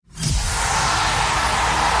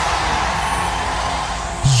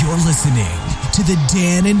You're listening to the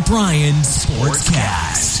Dan and Brian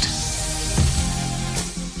Sportscast.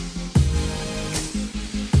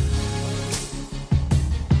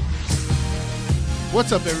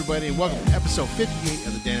 What's up, everybody, and welcome to episode 58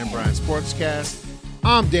 of the Dan and Brian Sportscast.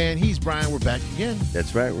 I'm Dan, he's Brian, we're back again.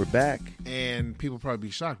 That's right, we're back. And people probably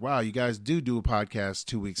be shocked. Wow, you guys do a podcast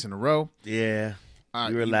 2 weeks in a row. Yeah,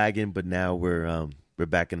 we were lagging, but now we're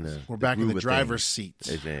back in the driver's seat.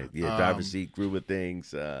 Yeah, driver's seat, groove of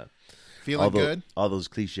things. Feeling good? All those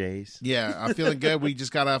cliches. Yeah, I'm feeling good. We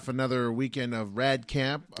just got off another weekend of Rad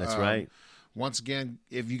Camp. That's right. Once again,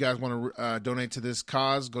 if you guys want to donate to this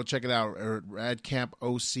cause, go check it out at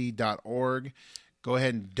radcampoc.org. Go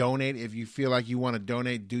ahead and donate. If you feel like you want to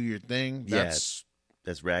donate, do your thing. That's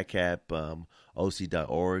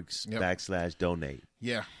radcampoc.org/donate.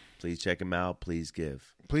 Yeah. Please check them out. Please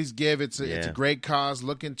give. Please give. It's a great cause.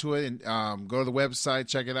 Look into it and go to the website.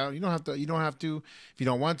 Check it out. You don't have to if you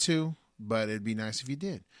don't want to, but it'd be nice if you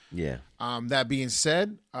did. Yeah. That being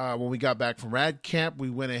said, when we got back from Rad Camp,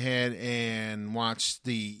 we went ahead and watched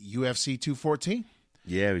the UFC 214.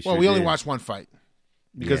 Yeah, we only watched one fight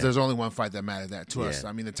because there's only one fight that mattered to us.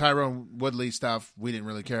 I mean, the Tyrone Woodley stuff we didn't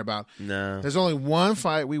really care about. No. There's only one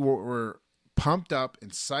fight we were pumped up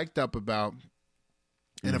and psyched up about.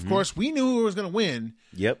 And, of course, we knew who was going to win.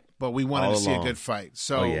 Yep. But we wanted to see a good fight.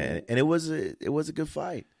 So, and it was a good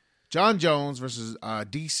fight. John Jones versus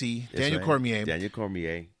DC, Daniel Cormier. Daniel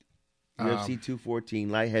Cormier. UFC 214,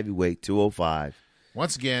 light heavyweight, 205.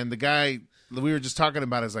 Once again, the guy we were just talking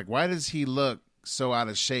about is like, why does he look so out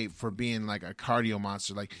of shape for being like a cardio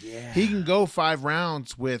monster? Like, he can go 5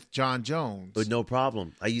 rounds with John Jones. But no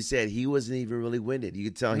problem. Like you said, he wasn't even really winded. You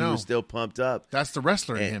could tell he was still pumped up. That's the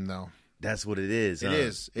wrestler in him, though. That's what it is. It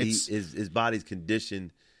is. His body's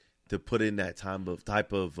conditioned to put in that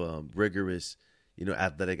type of rigorous,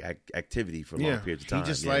 athletic activity for long periods of time. He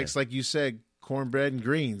just likes, like you said, cornbread and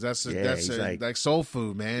greens. That's like soul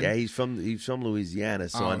food, man. Yeah, he's from Louisiana,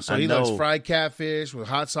 so he likes fried catfish with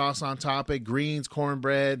hot sauce on top of it, greens,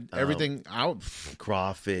 cornbread, everything out.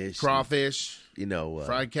 Crawfish,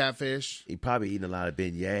 fried catfish. He probably eating a lot of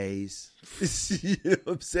beignets. You know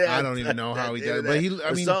what I'm saying? I don't even know how he does, but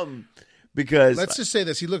something. Because let's just say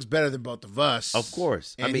this: he looks better than both of us, of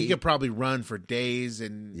course. And he could probably run for days.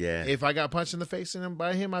 And if I got punched in the face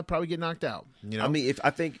by him, I'd probably get knocked out. I mean, if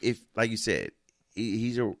like you said,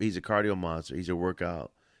 he's a cardio monster. He's a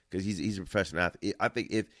workout because he's a professional athlete. I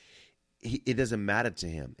think it doesn't matter to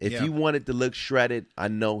him. If he wanted to look shredded, I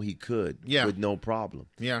know he could. With no problem.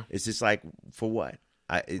 Yeah, it's just like, for what?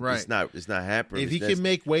 It's not happening. If he can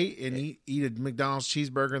make weight and eat a McDonald's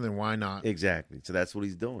cheeseburger, then why not? Exactly. So that's what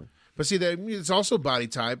he's doing. But see, it's also body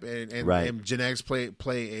type, and genetics play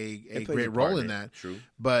a great role in that. True.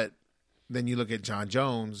 But then you look at John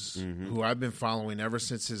Jones, who I've been following ever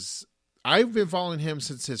since I've been following him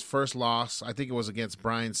since his first loss. I think it was against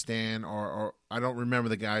Brian Stan, or I don't remember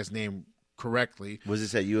the guy's name correctly. Was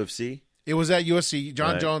this at UFC? It was at UFC.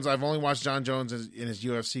 John Jones. I've only watched John Jones in his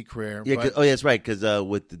UFC career. Yeah. That's right. Because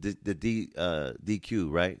with the DQ,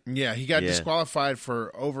 right? Yeah, he got disqualified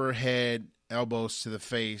for overhead elbows to the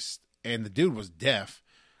face, and the dude was deaf.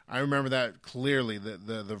 I remember that clearly.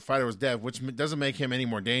 The fighter was deaf, which doesn't make him any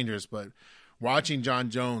more dangerous. But watching John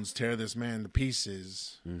Jones tear this man to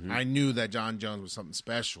pieces, I knew that John Jones was something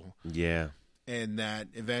special. Yeah, and that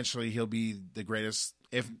eventually he'll be the greatest,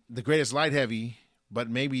 if the greatest light heavy, but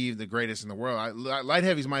maybe the greatest in the world. Light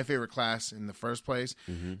heavy is my favorite class in the first place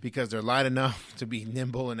because they're light enough to be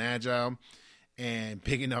nimble and agile, and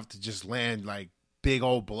big enough to just land like big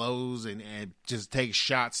old blows and just take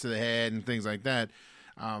shots to the head and things like that.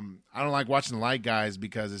 I don't like watching the light guys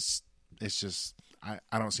because it's just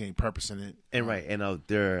I don't see any purpose in it. And and I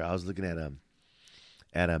was looking at a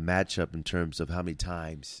matchup in terms of how many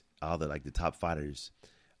times all the top fighters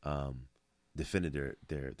defended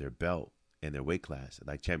their belt and their weight class,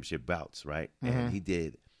 like championship bouts, right? And he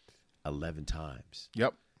did 11 times.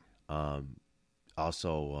 Yep.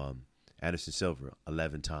 Also, Anderson Silva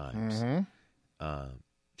 11 times.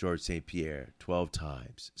 George St. Pierre 12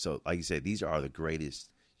 times. So, like you said, these are the greatest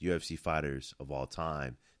UFC fighters of all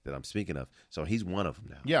time that I'm speaking of. So he's one of them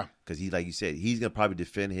now. Yeah. Because he, like you said, he's going to probably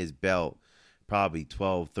defend his belt probably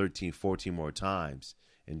 12, 13, 14 more times.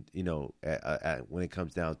 And, when it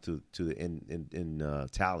comes down to the in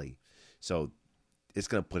tally. So it's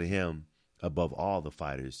going to put him above all the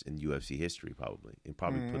fighters in UFC history probably. And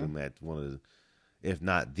probably put him at one of the, if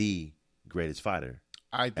not the greatest fighter.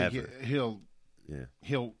 I think he'll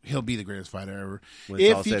be the greatest fighter ever. When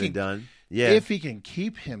it's all said and done. Yeah. If he can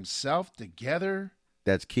keep himself together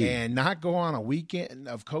That's key. and not go on a weekend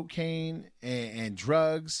of cocaine and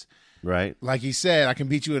drugs. Right. Like he said, I can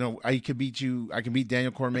beat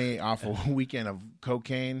Daniel Cormier off a weekend of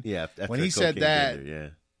cocaine. Yeah. When he said that, yeah.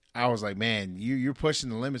 I was like, man, you're pushing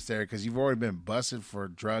the limits there because you've already been busted for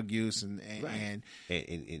drug use and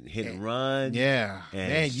hit and run. Yeah.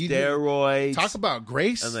 And man, steroids. Talk about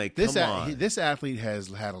grace. I'm like, this come on. This athlete has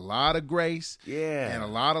had a lot of grace. Yeah. And a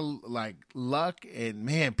lot of like luck. And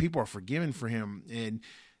man, people are forgiving for him. And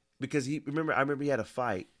because I remember he had a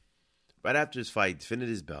fight. Right after his fight, defended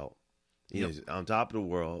his belt. He was on top of the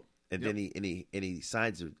world. And then he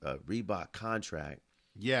signs a Reebok contract.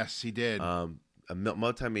 Yes, he did. A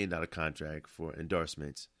multi-million-dollar contract for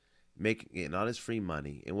endorsements, getting all this free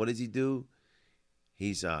money. And what does he do?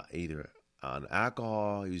 He's either on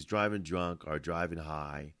alcohol, he was driving drunk, or driving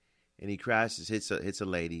high, and he crashes, hits a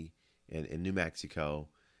lady in New Mexico,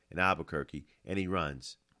 in Albuquerque, and he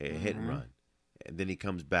runs, hit and run. And then he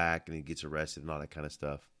comes back and he gets arrested and all that kind of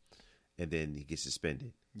stuff. And then he gets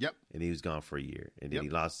suspended. Yep. And he was gone for a year. And then he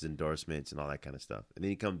lost his endorsements and all that kind of stuff. And then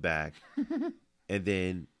he comes back, and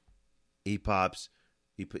then he pops.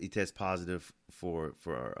 He tests positive for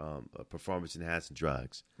performance enhancing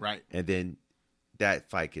drugs. Right. And then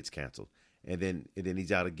that fight gets canceled. And then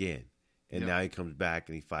he's out again. And now he comes back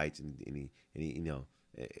and he fights and he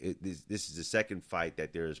this is the second fight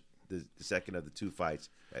that there's the second of the two fights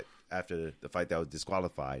after the fight that was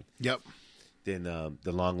disqualified. Yep. Then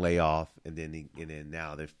the long layoff and then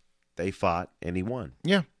now they fought and he won.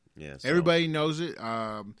 Yeah. Yeah. So. Everybody knows it.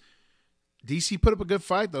 DC put up a good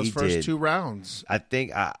fight those first 2 rounds. I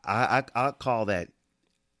think I'll call that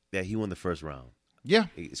he won the first round. Yeah,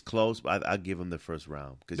 it's close, but I'll give him the first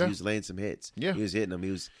round because he was laying some hits. Yeah, he was hitting them.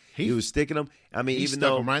 He was sticking them. I mean, even stuck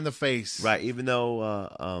though him right in the face, right? Even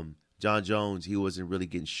though John Jones, he wasn't really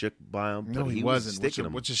getting shook by him. No, but he was wasn't, sticking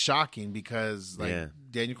him, which is shocking because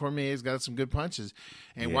Daniel Cormier's got some good punches,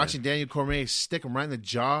 and watching Daniel Cormier stick him right in the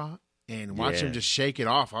jaw. And watch him just shake it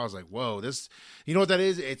off. I was like, whoa, this, you know what that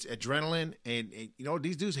is? It's adrenaline. And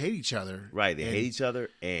these dudes hate each other. Right. They hate each other.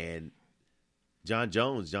 And John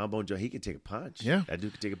Bone Jones, he can take a punch. Yeah. That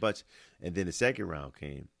dude can take a punch. And then the second round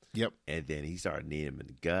came. Yep. And then he started kneeing him in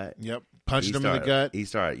the gut. Yep. Punching him in the gut. He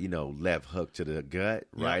started, left hook to the gut,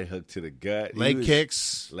 right hook to the gut. Leg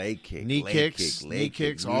kicks. Leg kick. Knee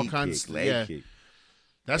kicks. All kinds. Leg kick.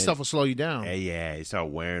 That stuff will slow you down. Yeah, it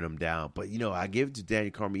started wearing him down. But, I give it to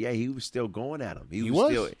Daniel Cormier. He was still going at him. He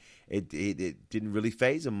was. Still, it didn't really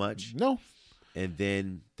faze him much. No. And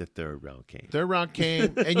then the third round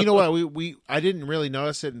came. And you know what? I didn't really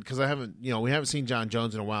notice it because we haven't seen John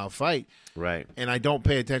Jones in a while fight. Right. And I don't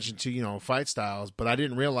pay attention to, fight styles. But I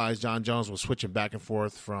didn't realize John Jones was switching back and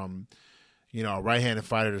forth from a right-handed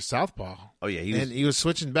fighter to southpaw. Oh yeah, he was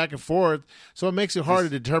switching back and forth, so it makes it hard to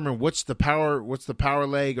determine what's the power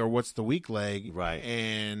leg or what's the weak leg. Right.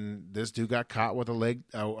 And this dude got caught with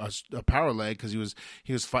a power leg because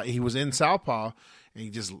he was in southpaw and he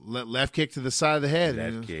just left kick to the side of the head.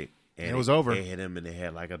 Left kick, and it was over. It hit him in the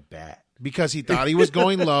head like a bat. Because he thought he was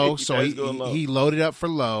going low, so he loaded up for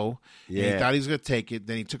low. Yeah. And he thought he was going to take it.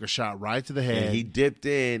 Then he took a shot right to the head. And he dipped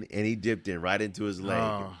in right into his leg.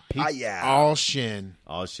 All shin.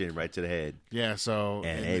 All shin right to the head. Yeah, so.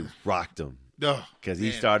 And it rocked him. Because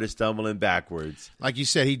he started stumbling backwards. Like you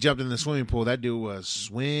said, he jumped in the swimming pool. That dude was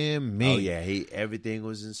swimming. Oh, yeah. Everything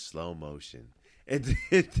was in slow motion. And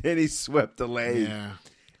then he swept the leg. Yeah.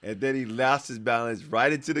 And then he lost his balance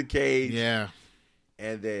right into the cage. Yeah.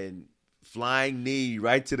 And then flying knee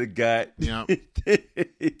right to the gut. Yeah.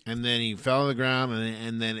 And then he fell on the ground,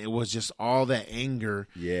 and then it was just all that anger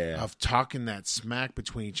of talking that smack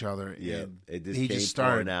between each other. Yeah. And he just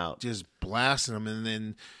started just blasting him. And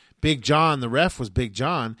then Big John, the ref was Big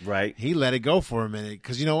John. Right. He let it go for a minute.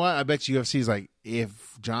 Because you know what? I bet you UFC's like,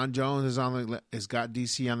 if John Jones has got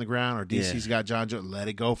DC on the ground or DC's got John Jones, let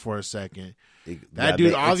it go for a second. That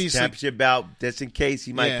dude obviously championship bout just in case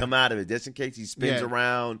he might come out of it, just in case he spins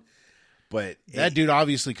around. But that dude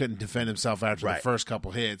obviously couldn't defend himself after the first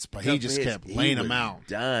couple hits, but he just kept laying him out.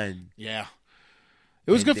 Done. Yeah,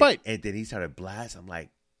 it was a good fight. And then he started blasting. I'm like,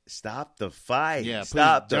 stop the fight. Yeah,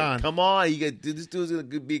 stop John. Come on, this dude's gonna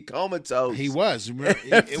be comatose. He was.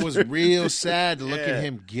 It was real sad to look at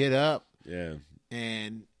him get up. Yeah.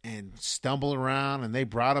 And stumble around, and they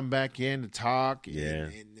brought him back in to talk. Yeah.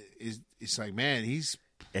 And it's like, man, he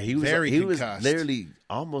was literally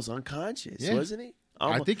almost unconscious, wasn't he?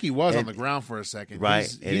 Almost. I think he was on the ground for a second. Right.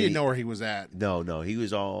 He didn't know where he was at. No. He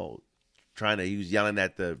was all he was yelling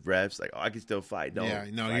at the refs like, "Oh, I can still fight." No,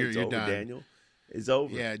 you're over, done. Daniel. It's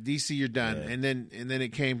over. Yeah, DC, you're done. Yeah. And then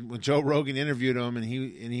it came when Joe Rogan interviewed him, and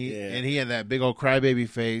he had that big old crybaby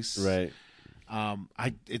face. Right.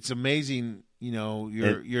 It's amazing. You know,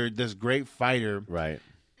 you're this great fighter, Right.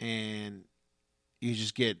 and you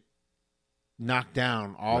just get knocked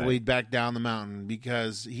down all the way back down the mountain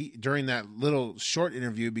because during that little short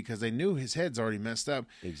interview, because they knew his head's already messed up.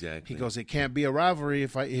 Exactly. He goes, it can't be a rivalry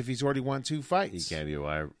if he's already won 2 fights. He can't be a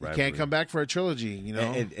rivalry. He can't come back for a trilogy, you know.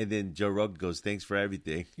 And then Joe Rogan goes, thanks for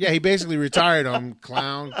everything. Yeah, he basically retired him,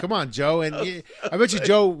 clown. Come on, Joe. And I bet you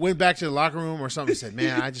Joe went back to the locker room or something and said,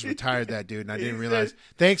 man, I just retired that dude, and I didn't realize.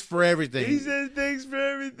 Thanks for everything. He said, thanks for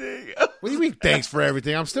everything. What do you mean, thanks for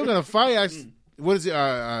everything? I'm still going to fight. What is it?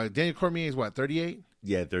 Daniel Cormier is what, 38?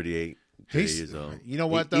 Yeah, 38. 30 years old. You know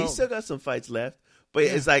what, though? He still got some fights left. But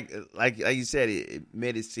it's like you said, it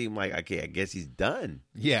made it seem like, okay, I guess he's done.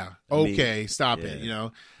 Yeah. Stop it, you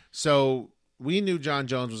know. So we knew John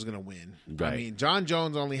Jones was going to win. Right. I mean, John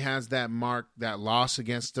Jones only has that loss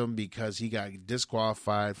against him because he got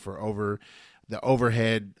disqualified for the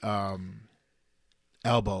overhead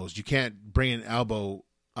elbows. You can't bring an elbow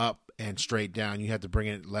up and straight down. You have to bring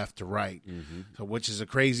it left to right, so which is a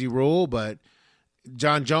crazy rule. But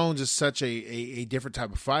John Jones is such a different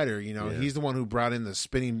type of fighter. You know, he's the one who brought in the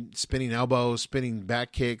spinning elbows, spinning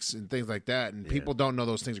back kicks, and things like that. And people don't know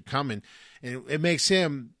those things are coming, and it makes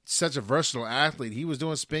him such a versatile athlete. He was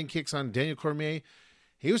doing spin kicks on Daniel Cormier.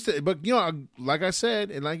 He was, but you know, like I said,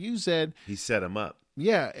 and like you said, he set him up.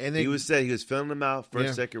 Yeah, and he was filling him out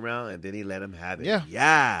first, second round, and then he let him have it.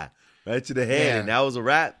 Yeah. Right to the head, and that was a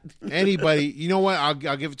wrap. Anybody, you know what? I'll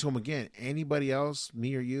give it to him again. Anybody else,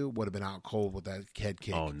 me or you, would have been out cold with that head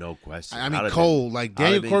kick. Oh, no question. I mean, cold. Like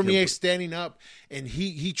Daniel Cormier standing up, and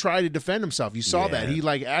he tried to defend himself. You saw that. He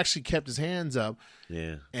like actually kept his hands up.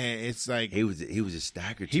 Yeah, and it's like he was a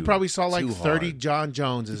stagger. He probably saw like 30 John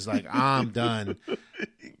Joneses. Like, I'm done.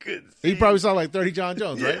 He probably saw like 30 John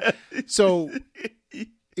Jones, right? So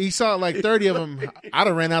he saw like 30 of them. I'd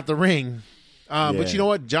have ran out the ring. But you know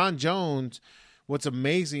what? John Jones, what's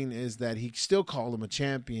amazing is that he still called him a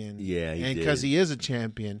champion. Yeah, and because he is a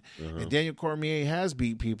champion. And Daniel Cormier has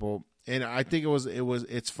beat people. And I think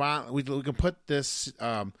it's fine. We can put this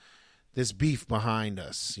this beef behind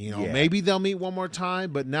us. You know, maybe they'll meet one more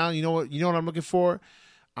time. But now, you know what I'm looking for?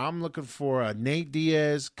 I'm looking for a Nate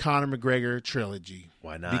Diaz, Conor McGregor trilogy.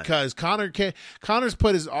 Why not? Because Conor's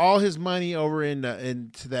put all his money over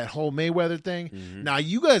into that whole Mayweather thing. Now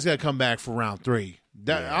you guys got to come back for round 3.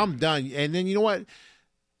 I'm done. And then you know what?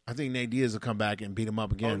 I think Nate Diaz will come back and beat him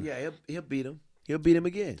up again. Oh yeah, he'll beat him. He'll beat him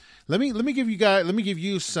again. Let me give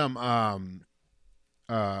you some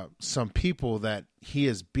people that he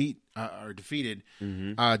has beat or defeated.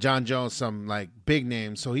 John Jones, some like big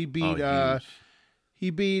names. So he beat. He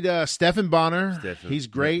beat Stephan Bonner. He's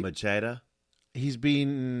great. Machida. He's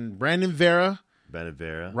beaten Brandon Vera.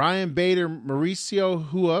 Ryan Bader, Mauricio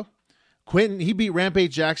Hua. Quentin. He beat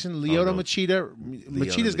Rampage Jackson. Lyoto Machida.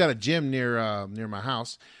 Machida's got a gym near my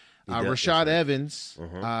house. Rashad Evans.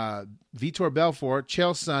 Vitor Belfort.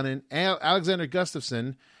 Chael Sonnen. Alexander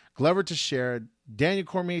Gustafsson. Glover Teixeira. Daniel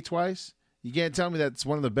Cormier twice. You can't tell me that's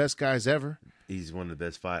one of the best guys ever. He's one of the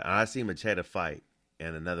best fighters. I see Machida fight.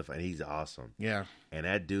 And another fight. He's awesome. Yeah. And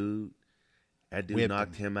that dude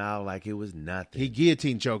knocked him out like it was nothing. He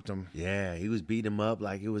guillotine choked him. Yeah, he was beating him up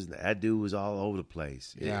like it was. That dude was all over the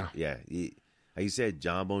place. Yeah. Like you said,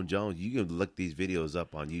 John Bone Jones. You can look these videos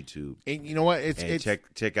up on YouTube. And you know what?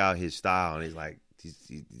 Check out his style. And he's like,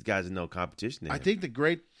 these guys are no competition. I think the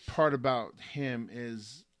great part about him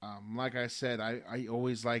is, like I said, I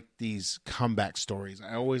always like these comeback stories.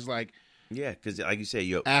 I always like. Yeah, because like you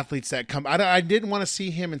say, athletes that come. I didn't want to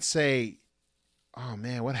see him and say, "Oh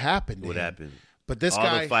man, what happened?" What happened? But this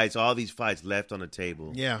guy, all these fights left on the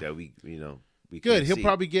table. Yeah, that we good. He'll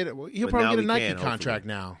probably get it. He'll probably get a Nike contract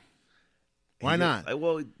now. Why not?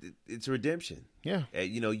 Well, it's a redemption. Yeah,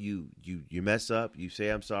 you mess up. You say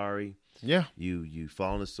I'm sorry. Yeah, you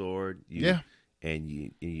fall on the sword. And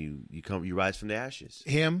you rise from the ashes.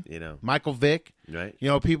 Him, Michael Vick, right?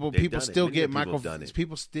 People still get Michael.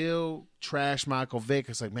 People still trash Michael Vick.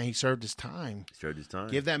 It's like, man, he served his time.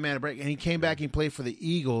 Give that man a break. And he came back and played for the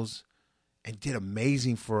Eagles, and did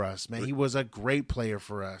amazing for us, man. He was a great player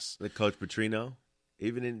for us. Like Coach Petrino,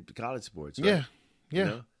 even in college sports. Right?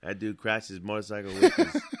 Yeah. That dude crashed his motorcycle with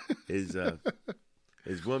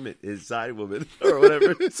his woman, his side woman, or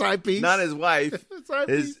whatever. Side piece. Not his wife. Side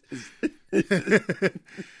piece.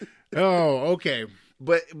 Oh, okay.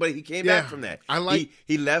 But he came back from that.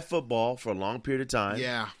 He left football for a long period of time.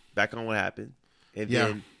 Yeah. Back on what happened. And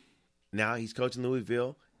then now he's coaching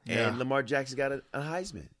Louisville. And Lamar Jackson got a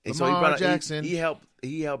Heisman. And Jackson. He helped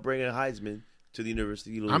bring a Heisman to the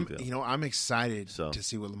University of Louisville. I'm excited to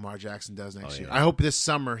see what Lamar Jackson does next year. I hope this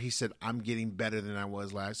summer he said, I'm getting better than I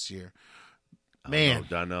was last year. Man.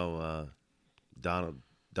 Donald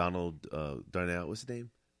Darnell. What's his name?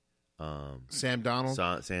 Sam Darnold.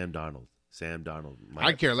 Sam Darnold.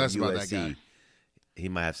 I care less about that USC. guy. He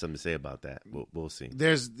might have something to say about that. We'll see.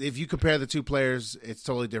 If you compare the two players, it's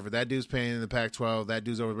totally different. That dude's playing in the Pac-12. That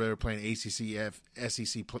dude's over there playing ACC,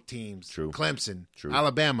 SEC teams. True. Clemson, True.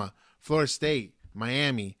 Alabama, Florida State,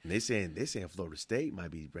 Miami. And they saying Florida State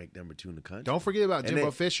might be ranked number 2 in the country. Don't forget about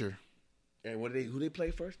Jimbo Fisher. And who they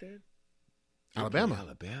play first, Dan? Alabama.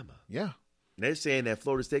 Alabama. Yeah. And they're saying that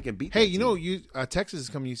Florida State can beat. Hey, that you team. know, Texas is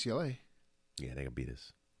coming to UCLA. Yeah, they can beat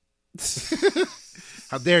us.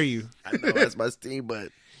 How dare you? I know that's my team, but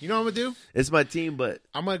You know what I'm gonna do? it's my team. But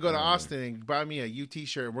I'm gonna go to Austin and buy me a UT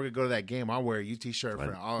shirt. And we're gonna go to that game. I'll wear a UT shirt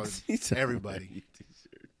for everybody.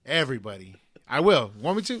 Everybody. I will.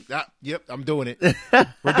 Want me to? Yep, I'm doing it.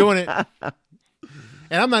 We're doing it.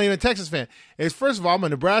 And I'm not even a Texas fan. It's first of all, I'm a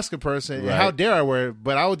Nebraska person. And how dare I wear it?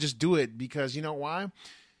 But I would just do it because you know why?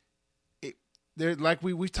 Like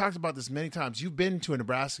we've talked about this many times. You've been to a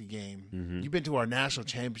Nebraska game. Mm-hmm. You've been to our national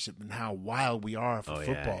championship and how wild we are for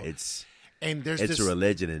football. Yeah. It's a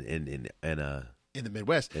religion in the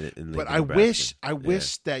Midwest. But I Nebraska.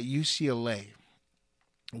 wish that UCLA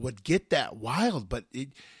would get that wild. But the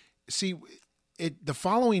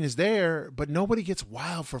following is there, but nobody gets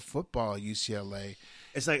wild for football at UCLA.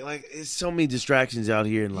 It's like it's so many distractions out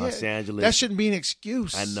here in Los Angeles. That shouldn't be an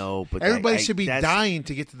excuse. I know, but everybody should be dying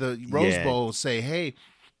to get to the Rose Bowl. Say, hey,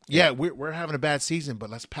 we're having a bad season, but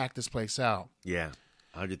let's pack this place out. Yeah,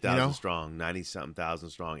 100,000 strong, 90-something thousand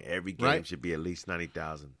strong. Every game should be at least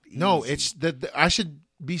 90,000. No, it's I should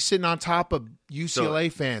be sitting on top of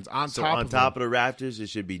UCLA fans. On top of the rafters, it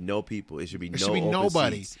should be no people. It should be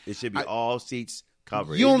nobody. Seats. It should be all seats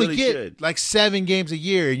covered. You only get like 7 games a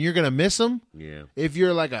year, and you're gonna miss them. Yeah. If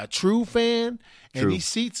you're like a true fan, and these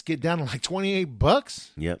seats get down to like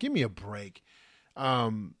 $28. Yep. Give me a break.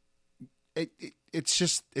 It's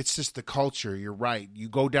just the culture. You're right. You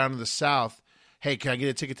go down to the South. Hey, can I get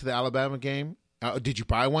a ticket to the Alabama game? Did you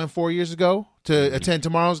buy one 4 years ago to attend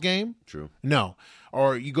tomorrow's game? True. No.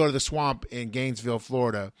 Or you go to the Swamp in Gainesville,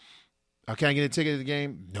 Florida. Can I get a ticket to the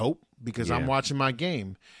game? Nope, because I'm watching my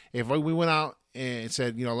game. If we went out and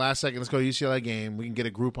said, last second, let's go to UCLA game, we can get a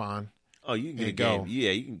Groupon. Oh, you can get a game.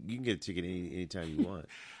 Yeah, you can get a ticket anytime you want.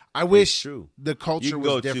 I wish the culture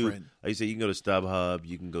was different. Like you said, you can go to StubHub,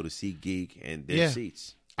 you can go to SeatGeek, and there's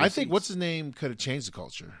seats. I think what's his name could have changed the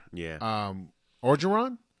culture. Yeah.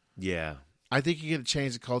 Orgeron? Yeah. I think he could have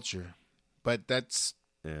changed the culture, but that's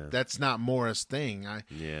not Morris' thing.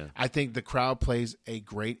 I think the crowd plays a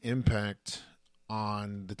great impact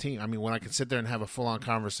on the team. I mean, when I can sit there and have a full-on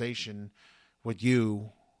conversation with you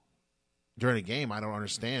during a game, I don't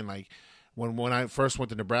understand. Like when I first went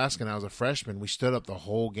to Nebraska and I was a freshman, we stood up the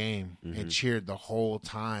whole game and cheered the whole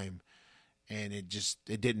time, and it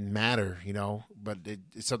didn't matter, But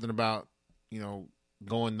it's something about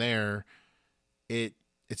going there.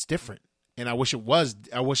 It's different. And I wish it was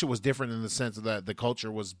different in the sense that the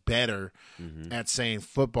culture was better at saying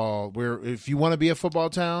football. If you want to be a football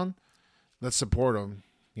town, let's support them.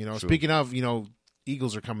 True. Speaking of,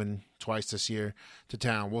 Eagles are coming twice this year to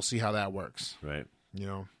town. We'll see how that works. Right.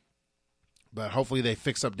 But hopefully they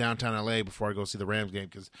fix up downtown LA before I go see the Rams game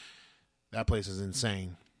because that place is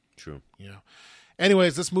insane. True.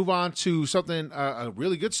 Anyways, let's move on to something, a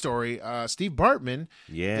really good story. Steve Bartman.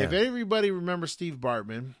 Yeah. If anybody remembers Steve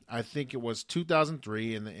Bartman, I think it was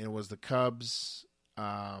 2003, and it was the Cubs. It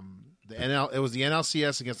was the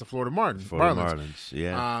NLCS against the Florida Marlins.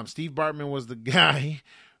 Yeah. Steve Bartman was the guy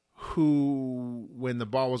who, when the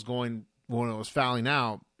ball was when it was fouling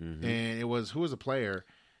out, and who was the player?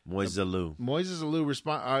 Moises Alou.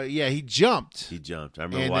 He jumped. I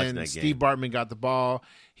remember watching that game. Steve Bartman got the ball.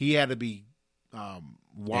 He had to be.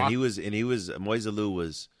 And he was Moises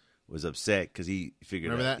Alou was upset because he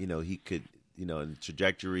figured out he could in the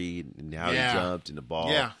trajectory and how he jumped and the ball.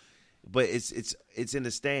 Yeah. But it's in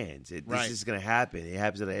the stands. This is going to happen. It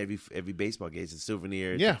happens at every baseball game. It's a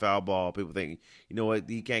souvenir. It's a foul ball. People think, you know what,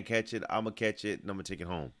 he can't catch it. I'm gonna catch it and I'm gonna take it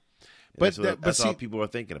home. That's all people are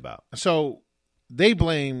thinking about. So they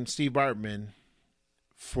blame Steve Bartman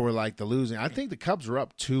for the losing. I think the Cubs were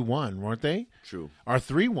up 2-1, weren't they? True. Or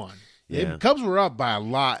 3-1. Yeah. Cubs were up by a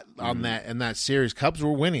lot on that in that series. Cubs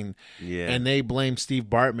were winning. Yeah. And they blamed Steve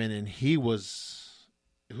Bartman, and he was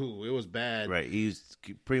it was bad. Right. He was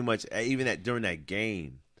pretty much even during that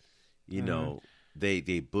game,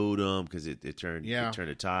 they booed him because it turned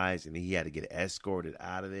the ties, and he had to get escorted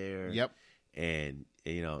out of there. Yep. And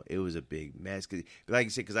it was a big mess. Like you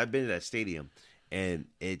said, because I've been to that stadium, and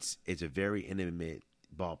it's a very intimate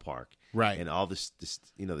ballpark, Right. And all this,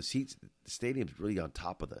 the seats, the stadium's really on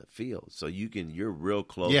top of the field, so you're real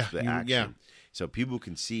close to the action. So people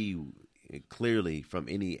can see clearly from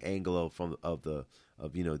any angle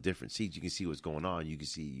of different seats. You can see what's going on. You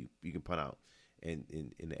can put out in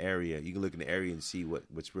the area. You can look in the area and see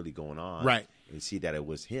what's really going on, right? And see that it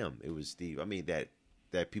was him. It was Steve. I mean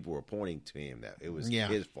that people were pointing to him that it was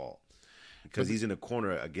his fault because he's in a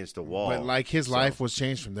corner against the wall. But like his life was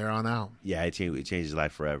changed from there on out. Yeah, it changed his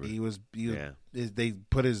life forever. They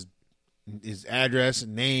put his address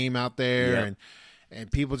and name out there,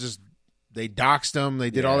 and people just they doxed him. They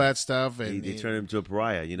did all that stuff, and they turned him to a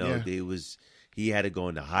pariah. He had to go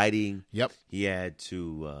into hiding. Yep. He had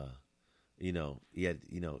to, he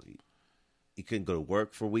couldn't go to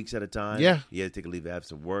work for weeks at a time. Yeah. He had to take a leave of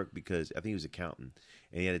absence work because I think he was an accountant,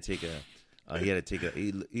 and he had to take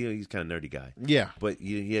he's kind of nerdy guy. Yeah. But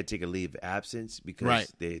he had to take a leave of absence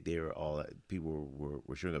because they were all people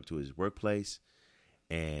were showing up to his workplace,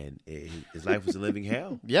 and his life was a living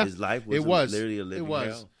hell. Yeah. His life was literally a living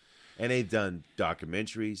hell. And they've done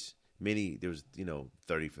documentaries. There was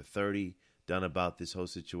 30 for 30 done about this whole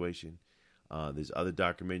situation. There's other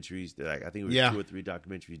documentaries that I think it was 2 or 3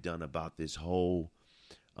 documentaries done about this whole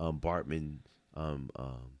Bartman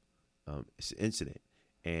incident,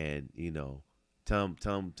 and tell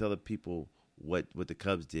the people what the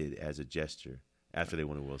Cubs did as a gesture after they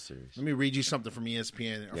won the World Series. Let me read you something from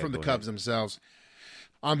ESPN or from the Cubs themselves.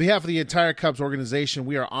 On behalf of the entire Cubs organization,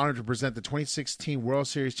 we are honored to present the 2016 World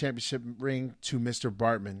Series championship ring to Mr.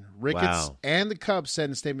 Bartman. Ricketts and the Cubs said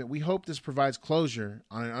in a statement, "We hope this provides closure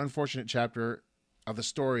on an unfortunate chapter of the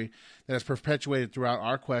story that has perpetuated throughout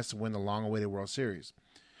our quest to win the long-awaited World Series.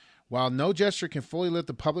 While no gesture can fully lift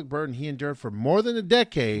the public burden he endured for more than a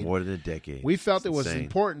decade, we felt it was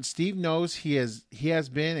important. Steve knows he has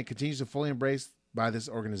been and continues to fully embraced by this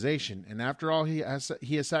organization, and after all he has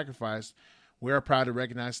sacrificed, we are proud to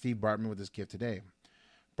recognize Steve Bartman with this gift today."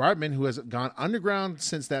 Bartman, who has gone underground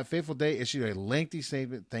since that fateful day, issued a lengthy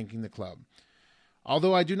statement thanking the club.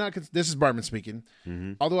 Although I do not, this is Bartman speaking.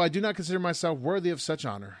 Mm-hmm. Although I do not consider myself worthy of such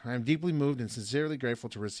honor, I am deeply moved and sincerely grateful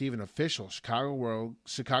to receive an official Chicago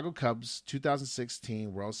Cubs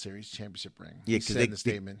 2016 World Series championship ring. Yeah,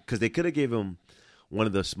 because they could have gave him one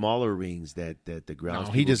of the smaller rings that the grounds.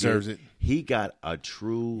 No, he deserves it. He got a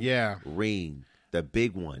true ring, the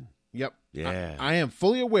big one. Yep. Yeah. I am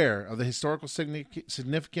fully aware of the historical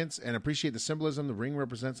significance and appreciate the symbolism the ring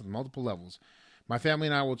represents on multiple levels. My family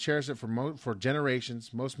and I will cherish it for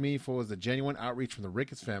generations. Most meaningful is the genuine outreach from the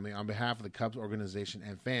Ricketts family on behalf of the Cubs organization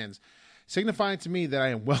and fans, signifying to me that I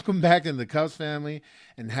am welcome back into the Cubs family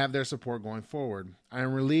and have their support going forward. I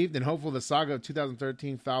am relieved and hopeful the saga of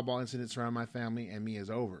 2013 foul ball incident surrounding my family and me is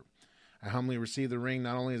over. I humbly receive the ring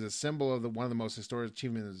not only as a symbol of one of the most historic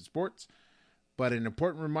achievements in sports, but an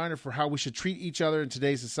important reminder for how we should treat each other in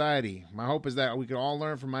today's society. My hope is that we can all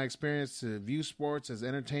learn from my experience to view sports as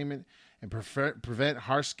entertainment and prevent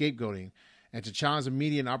harsh scapegoating, and to challenge the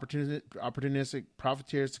media and opportunistic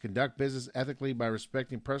profiteers to conduct business ethically by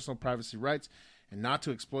respecting personal privacy rights and not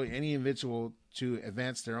to exploit any individual to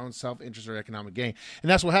advance their own self-interest or economic gain.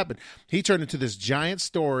 And that's what happened. He turned into this giant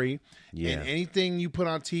story, and anything you put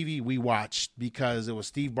on TV, we watched because it was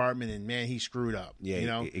Steve Bartman, and man, he screwed up.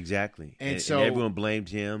 Yeah, exactly. And everyone blamed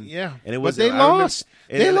him. Yeah, and it was they lost.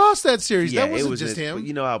 They lost that series. That wasn't just him. But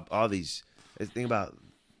you know how all these think about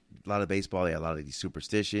a lot of baseball. They have a lot of these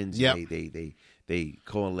superstitions. Yeah, they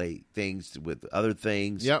correlate things with other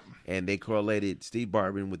things. Yep. And they correlated Steve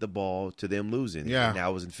Bartman with the ball to them losing. Yeah. And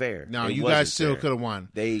that wasn't fair. No, you guys still could have won.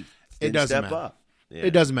 They didn't step up. Yeah.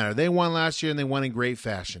 It doesn't matter. They won last year, and they won in great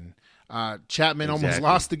fashion. Chapman almost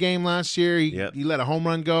lost the game last year. He let a home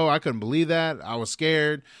run go. I couldn't believe that. I was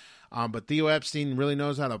scared. But Theo Epstein really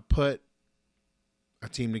knows how to put a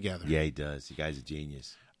team together. Yeah, he does. The guy's a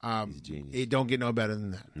genius. He's a genius. It don't get no better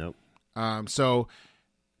than that. Nope. So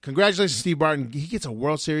congratulations, Steve Bartman. He gets a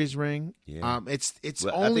World Series ring. Yeah. It's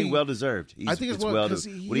I think well deserved. I think it's well because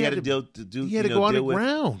what he had to deal to do. He had to go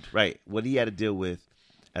underground. Right. What he had to deal with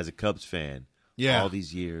as a Cubs fan. Yeah. All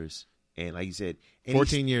these years, and like you said,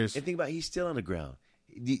 14 years. And think about it, he's still underground.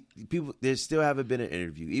 People, there still haven't been an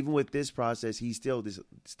interview. Even with this process, he's still this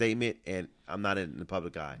statement, and I'm not in the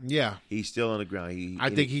public eye. Yeah, he's still on the ground. I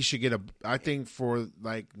think he should get a. I think for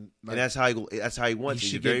like and that's how he wants.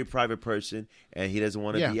 He's a very private person, and he doesn't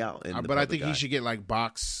want to be out. In the but I think eye. he should get like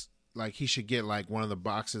box. Like he should get like one of the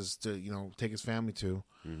boxes to take his family to.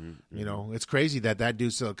 Mm-hmm. It's crazy that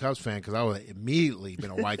dude's still a Cubs fan because I would have immediately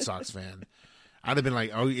been a White Sox fan. I'd have been like,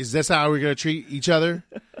 "Oh, is this how we're going to treat each other?"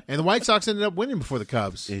 And the White Sox ended up winning before the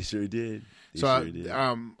Cubs. They sure did. I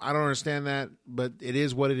don't understand that, but it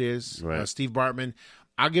is what it is. Right. Steve Bartman,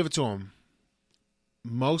 I'll give it to him.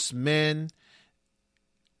 Most men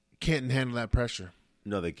can't handle that pressure.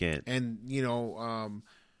 No, they can't. And,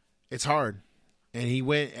 it's hard. And he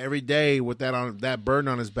went every day with that burden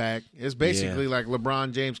on his back. It's basically like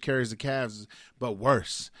LeBron James carries the Cavs, but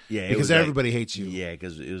worse. Yeah, because everybody hates you. Yeah,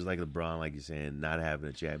 because it was like LeBron, like you're saying, not having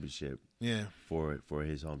a championship. Yeah, for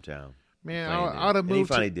his hometown. Man, I would have moved.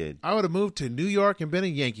 He finally did. I would have moved to New York and been a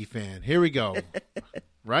Yankee fan. Here we go.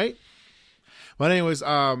 Right. But anyways,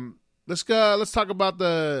 let's go. Let's talk about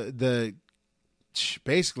the.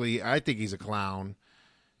 Basically, I think he's a clown.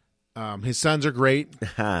 His sons are great.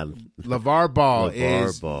 Lavarr Ball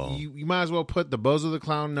is. You might as well put the Bozo the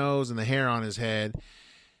Clown nose and the hair on his head,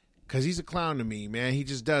 because he's a clown to me, man. He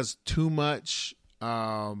just does too much.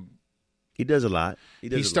 He does a lot.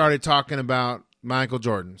 He started talking about Michael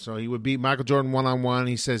Jordan, so he would beat Michael Jordan 1-on-1.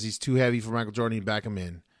 He says he's too heavy for Michael Jordan. He'd back him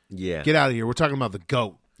in. Yeah, get out of here. We're talking about the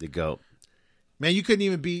GOAT. The GOAT. Man, you couldn't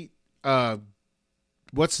even beat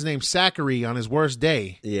what's his name, Zachary, on his worst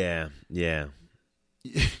day. Yeah.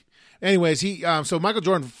 Anyways, so Michael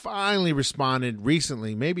Jordan finally responded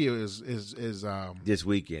recently. Maybe it was this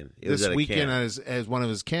weekend. This weekend as one of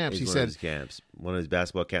his camps. He said one of his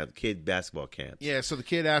basketball camps, kid basketball camps. Yeah. So the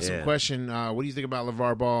kid asked him a question. What do you think about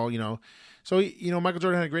LeVar Ball? So Michael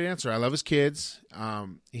Jordan had a great answer. I love his kids.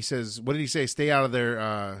 He says, what did he say? Stay out of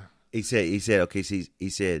their. He said, okay. So he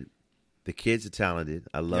said, the kids are talented.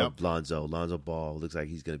 I love Lonzo. Lonzo Ball looks like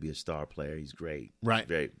he's going to be a star player. He's great. Right.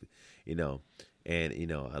 Very, And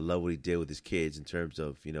I love what he did with his kids in terms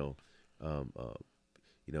of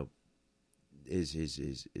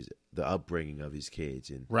is the upbringing of his kids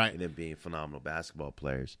and them being phenomenal basketball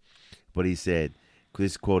players. But he said,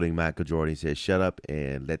 this quoting Michael Jordan, he said, "Shut up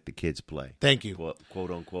and let the kids play." Thank you, quote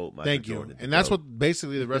unquote. Michael Thank you, Jordan, and that's what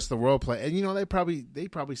basically the rest of the world play. And they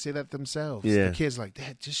probably say that themselves. Yeah. The kids like,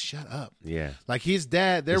 Dad, just shut up. Yeah, like his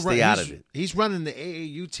dad, stay out of it. He's running the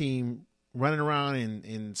AAU team. Running around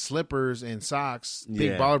in slippers and socks,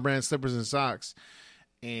 big baller brand slippers and socks,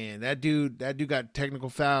 and that dude got technical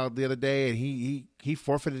fouled the other day, and he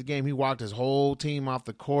forfeited the game. He walked his whole team off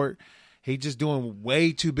the court. He just doing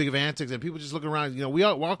way too big of antics, and people just looking around. We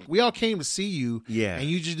all came to see you, and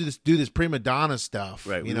you just do this prima donna stuff,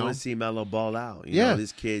 right? We want to see Melo ball out.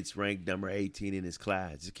 This kid's ranked number 18 in his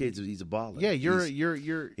class. He's a baller. Yeah,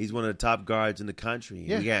 he's one of the top guards in the country.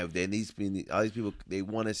 Yeah, and all these people they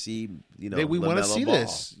want to see. We want to see ball.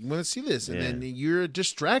 this. You want to see this, and then you're a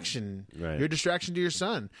distraction. Right. You're a distraction to your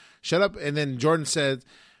son. Shut up. And then Jordan said,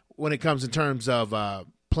 when it comes in terms of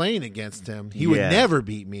playing against him, he would never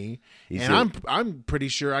beat me, I'm pretty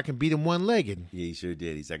sure I can beat him one-legged. Yeah, he sure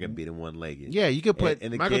did. He's like, I can beat him one-legged. Yeah, you could put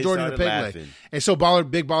Michael Jordan in a peg leg. And so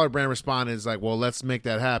Big Baller Brand responded, is like, well, let's make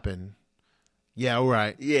that happen. Yeah, all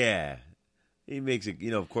right. Yeah, he makes it.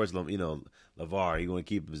 Of course, Lavarr, he want to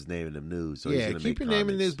keep his name in the news, so he's gonna keep make your comments. name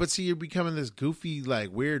in the news. But see, you're becoming this goofy, like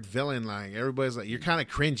weird villain. Like everybody's like, you're kind of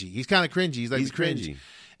cringy. He's kind of cringy. He's like he's cringy,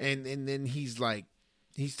 and then he's like,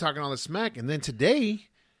 he's talking all this smack, and then today.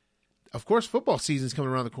 Of course, football season's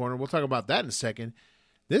coming around the corner. We'll talk about that in a second.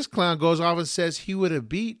 This clown goes off and says he would have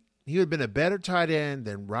been a better tight end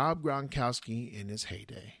than Rob Gronkowski in his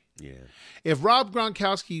heyday. Yeah. If Rob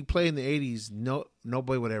Gronkowski played in the 80s,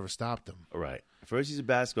 nobody would ever stop him. Right. First he's a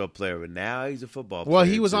basketball player, but now he's a football player. Well,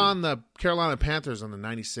 he was on the Carolina Panthers on the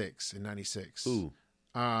 96. Who?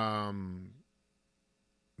 LeVar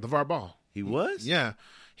Ball. He was? Yeah.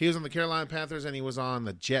 He was on the Carolina Panthers, and he was on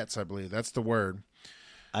the Jets, I believe. That's the word.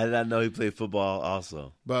 I did not know he played football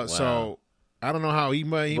also. But so I don't know how he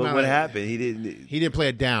might. What happened? He didn't play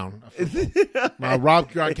it down. Rob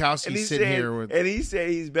Gronkowski's sitting here with, and he said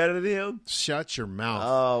he's better than him. Shut your mouth.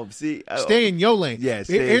 Oh, see, stay in your lane. Yeah,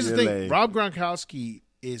 here's the thing. Lane. Rob Gronkowski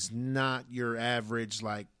is not your average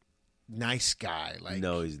nice guy.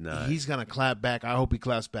 No, he's not. He's gonna clap back. I hope he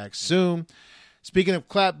claps back soon. Speaking of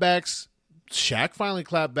clapbacks, Shaq finally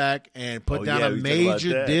clapped back and put down a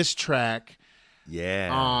major diss track. Yeah,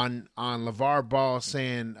 on LeVar Ball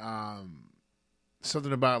saying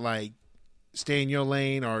something about stay in your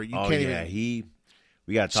lane or you can't even.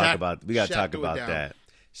 We got to talk about that.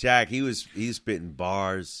 Shaq, he was spitting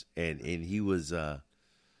bars and he went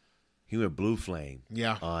blue flame.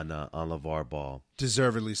 Yeah, on LeVar Ball,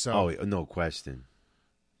 deservedly so. Oh, no question.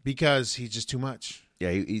 Because he's just too much.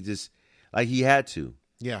 Yeah, he just he had to.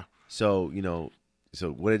 Yeah. So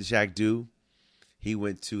so what did Shaq do? He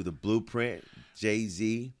went to the Blueprint,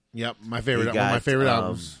 Jay-Z. Yep, one of my favorite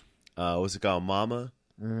albums. What's it called? Mama?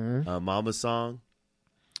 Mm-hmm. Mama song.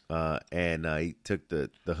 And he took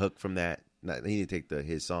the hook from that. He didn't take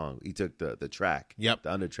his song. He took the track, the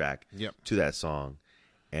undertrack, to that song.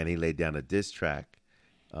 And he laid down a diss track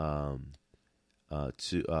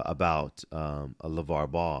about a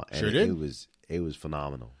LeVar Ball, and Sure did. It was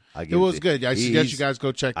phenomenal. It was good. I suggest you guys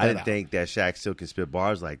go check that out. I didn't think that Shaq still can spit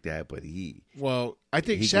bars like that, but I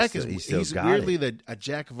think Shaq he's weirdly a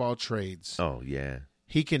jack of all trades. Oh yeah,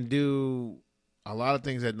 he can do a lot of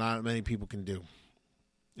things that not many people can do,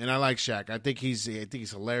 and I like Shaq. I think he's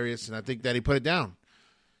hilarious, and I think that he put it down.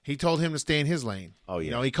 He told him to stay in his lane. Oh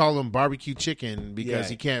yeah, he called him barbecue chicken because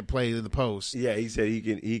he can't play in the post. Yeah, he said he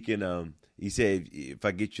can. He said if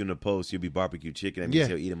I get you in the post, you'll be barbecue chicken. That means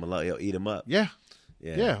he'll eat him He'll eat him up. Yeah.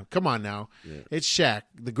 Yeah, come on now. Yeah. It's Shaq.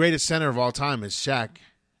 The greatest center of all time is Shaq.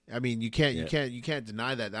 I mean, you can't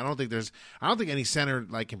deny that. I don't think any center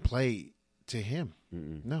can play to him.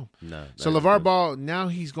 No. So LeVar Ball, now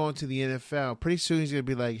he's going to the NFL. Pretty soon he's going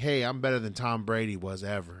to be like, "Hey, I'm better than Tom Brady was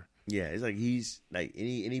ever." Yeah, it's like he's like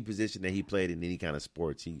any position that he played in any kind of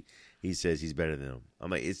sports, he says he's better than him. I'm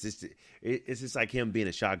like, it's just like him being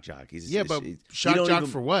a shock jock. But shock jock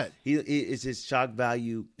for what? It's his shock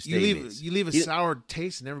value statements. You leave a sour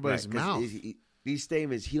taste in everybody's mouth. These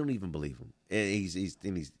statements, he don't even believe them, and he's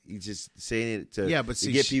just saying it to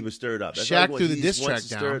to get people stirred up. That's Shaq threw the diss track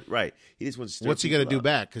down. Right, he just wants to stir. What's he gonna do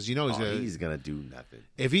back? Because he's gonna do nothing.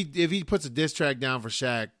 If he puts a diss track down for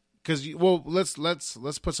Shaq, because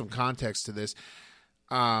let's put some context to this.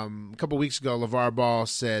 A couple weeks ago, LeVar Ball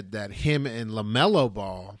said that him and LaMelo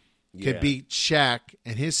Ball could beat Shaq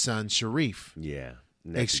and his son Sharif. Yeah.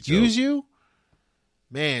 Excuse you?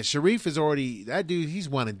 Man, Sharif is already that dude. He's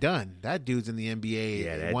one and done. That dude's in the NBA.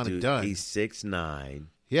 Yeah, that one dude, and done. He's 6'9".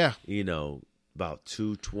 Yeah, about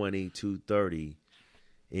 220, 230.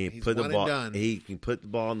 And he's put the one ball. and done. He can put the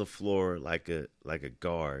ball on the floor like a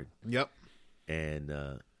guard. Yep.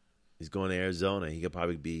 And he's going to Arizona. He could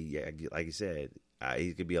probably be, like you said,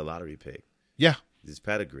 he could be a lottery pick. Yeah. His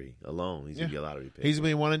pedigree alone, he's going to be a lottery pick. He's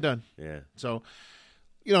been one and done. Yeah. So,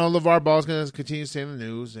 LeVar Ball's going to continue to stay in the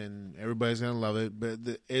news, and everybody's going to love it. But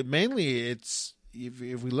it's if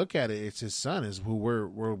we look at it, it's his son is who we're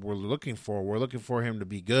looking for. We're looking for him to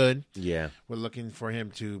be good. Yeah. We're looking for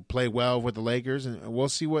him to play well with the Lakers, and we'll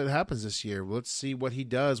see what happens this year. Let's see what he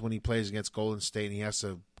does when he plays against Golden State and he has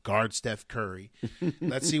to guard Steph Curry.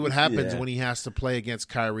 Let's see what happens when he has to play against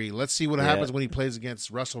Kyrie. Let's see what happens when he plays against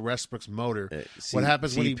Russell Westbrook's motor. What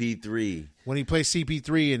happens when he plays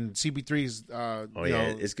CP3 and CP3's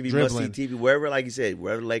it's gonna be dribbling. must-see TV wherever, like you said,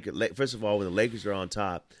 wherever the Lakers. First of all, when the Lakers are on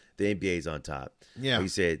top, the NBA's on top. Yeah, like you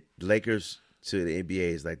said, the Lakers to the NBA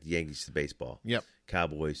is like the Yankees to baseball. Yep.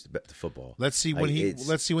 Cowboys to football. Let's see when he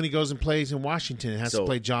goes and plays in Washington and has to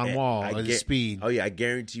play John Wall at his speed. Oh yeah, I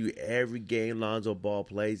guarantee you, every game Lonzo Ball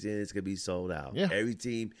plays in, it's gonna be sold out. Yeah. Every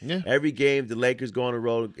team, every game the Lakers go on the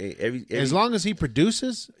road. As long as he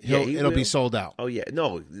produces, it'll be sold out. Oh yeah,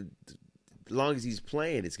 no. As long as he's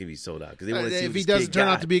playing, it's gonna be sold out because they want to see if he doesn't turn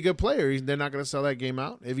out to be a good player, they're not going to sell that game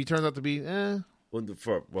out. If he turns out to be,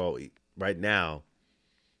 right now.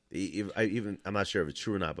 I'm not sure if it's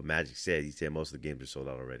true or not, but Magic said most of the games are sold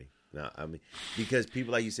out already. Now, I mean, because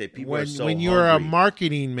people, like you said, people are so when you're hungry. a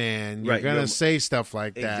marketing man, you're gonna say stuff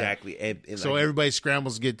like that exactly, and so everybody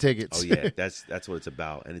scrambles to get tickets. Oh yeah, that's what it's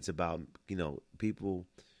about, and it's about people.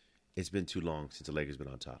 It's been too long since the Lakers been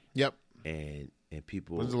on top. Yep, and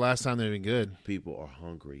people. When's the last time they've been good? People are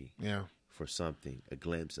hungry. Yeah. For something, a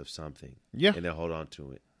glimpse of something. Yeah, and they'll hold on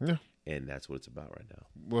to it. Yeah, and that's what it's about right now.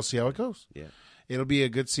 We'll see how it goes. Yeah. It'll be a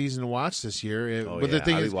good season to watch this year. The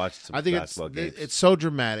thing is, I think it's so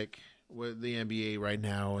dramatic with the NBA right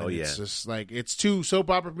now. And it's just like it's too soap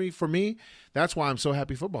opera for me. That's why I'm so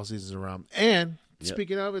happy football season's around. And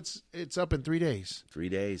speaking of, it's up in 3 days. 3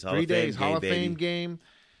 days. Hall of Fame game.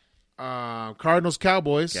 Cardinals,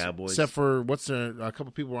 Cowboys. Except for a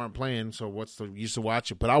couple people aren't playing, so what's the use to watch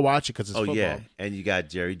it? But I'll watch it because it's football. Yeah, and you got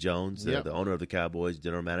Jerry Jones, the owner of the Cowboys,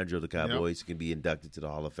 general manager of the Cowboys, can be inducted to the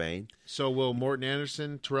Hall of Fame. So will Morton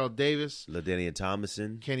Anderson, Terrell Davis, LaDainian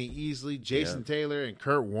Tomlinson, Kenny Easley, Jason Taylor, and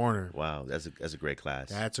Kurt Warner. Wow, that's a great class.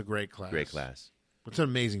 That's a great class. Great class. It's an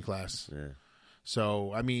amazing class. Yeah.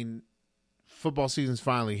 So I mean, football season's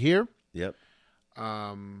finally here. Yep.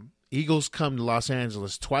 Eagles come to Los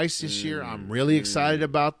Angeles twice this year. I'm really excited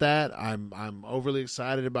about that. I'm overly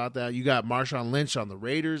excited about that. You got Marshawn Lynch on the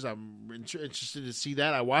Raiders. I'm interested to see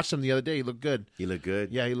that. I watched him the other day. He looked good. He looked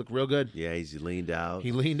good? Yeah, he looked real good. Yeah, he's leaned out.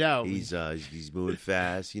 He leaned out. He's moving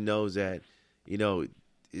fast. He knows that,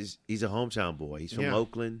 he's a hometown boy. He's from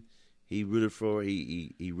Oakland. He rooted for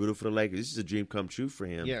the Lakers. This is a dream come true for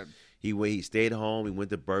him. Yeah. He stayed home. He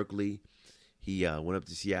went to Berkeley. He went up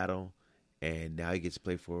to Seattle. And now he gets to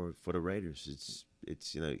play for the Raiders.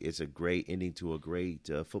 It's a great ending to a great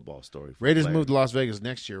football story. Raiders move to Las Vegas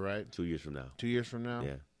next year, right? 2 years from now. 2 years from now?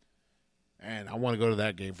 Yeah. And I want to go to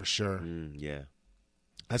that game for sure. Yeah.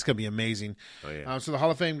 That's going to be amazing. Oh, yeah. So the Hall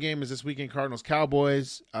of Fame game is this weekend,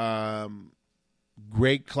 Cardinals-Cowboys.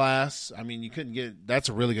 Great class. I mean, you couldn't get – that's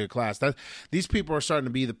a really good class. These people are starting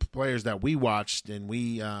to be the players that we watched and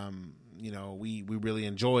we really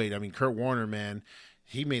enjoyed. I mean, Kurt Warner, man,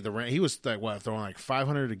 he made the – he was like, what, throwing like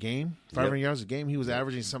 500 a game, 500 yards a game? He was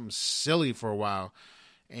averaging something silly for a while.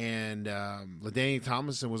 And LaDainian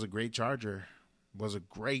Tomlinson was a great Charger, was a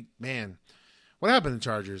great – man. What happened to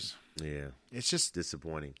Chargers? Yeah. It's just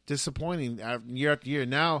disappointing year after year.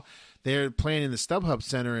 Now they're playing in the StubHub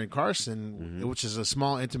Center in Carson, which is a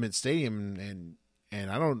small, intimate stadium,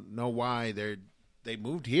 and I don't know why they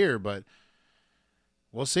moved here, but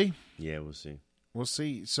we'll see. Yeah, we'll see. We'll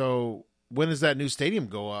see. So when does that new stadium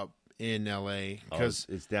go up in LA? Because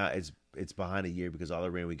it's down. It's behind a year because all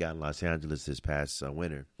the rain we got in Los Angeles this past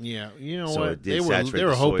winter. Yeah, you know So what? They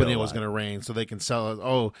were hoping it was going to rain so they can sell it.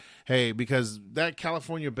 Oh, hey, because that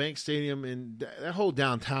California Bank Stadium and that whole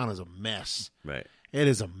downtown is a mess. Right. It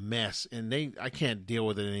is a mess, and I can't deal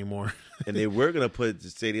with it anymore. And they were going to put the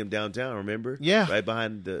stadium downtown, remember? Yeah. Right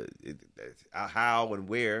behind how and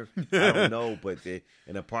where, I don't know, but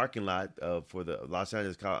in a parking lot for the Los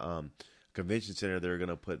Angeles Convention Center, they're going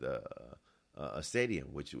to put a stadium,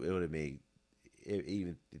 which it would have made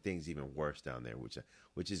things even worse down there, which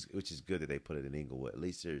is good that they put it in Inglewood. At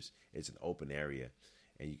least it's an open area,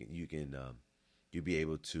 and you'll be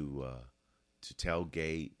able to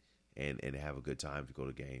tailgate and have a good time to go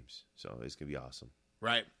to games. So it's gonna be awesome.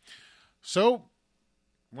 Right. So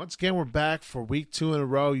once again, we're back for week 2 in a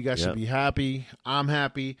row. You guys should be happy. I'm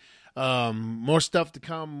happy. More stuff to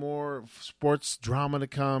come. More sports drama to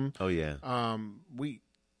come. Oh yeah.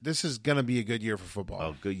 This is going to be a good year for football.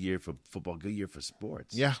 Oh, good year for football. Good year for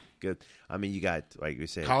sports. Yeah. Good. I mean, you got, like you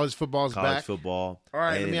said, college football's back. College football. All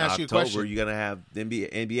right, and let me in ask you a October, question. you're going to have the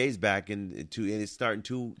NBA's back, and it's starting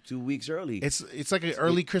two weeks early. It's like an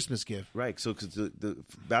early Christmas gift. Right. So because the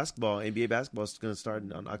NBA basketball is going to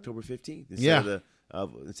start on October 15th instead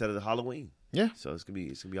of the Halloween. Yeah. So it's gonna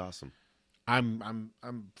be awesome. I'm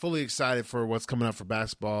fully excited for what's coming up for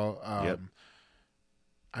basketball.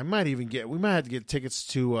 We might have to get tickets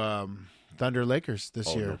to Thunder Lakers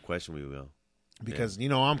this year. No question we will. Because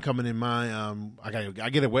I'm coming in my I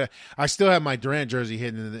get it. I still have my Durant jersey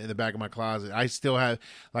hidden in the back of my closet. I still have,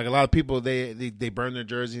 like, a lot of people they burn their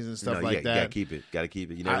jerseys and stuff that. Gotta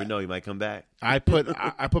keep it. You never know, you might come back. I put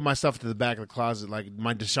my stuff to the back of the closet, like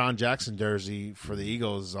my Deshaun Jackson jersey for the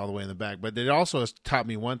Eagles is all the way in the back. But it also has taught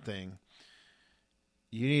me one thing.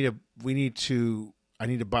 I need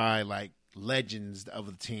to buy, like, legends of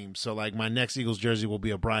the team. So, like, my next Eagles jersey will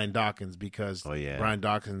be a Brian Dawkins because Brian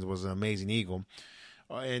Dawkins was an amazing Eagle.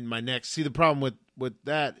 And the problem with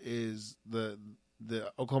that is the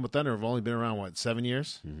Oklahoma Thunder have only been around 7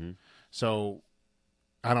 years. Mm-hmm. So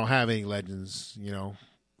I don't have any legends,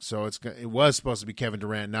 So it was supposed to be Kevin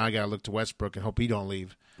Durant. Now I got to look to Westbrook and hope he don't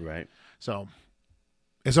leave. Right. So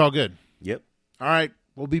it's all good. Yep. All right,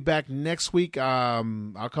 we'll be back next week.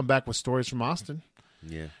 I'll come back with stories from Austin.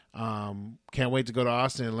 Yeah. Can't wait to go to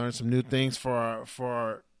Austin and learn some new things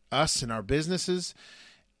for us and our businesses,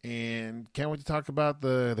 and can't wait to talk about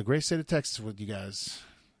the great state of Texas with you guys.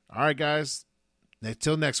 All right, guys.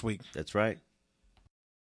 Until next week. That's right.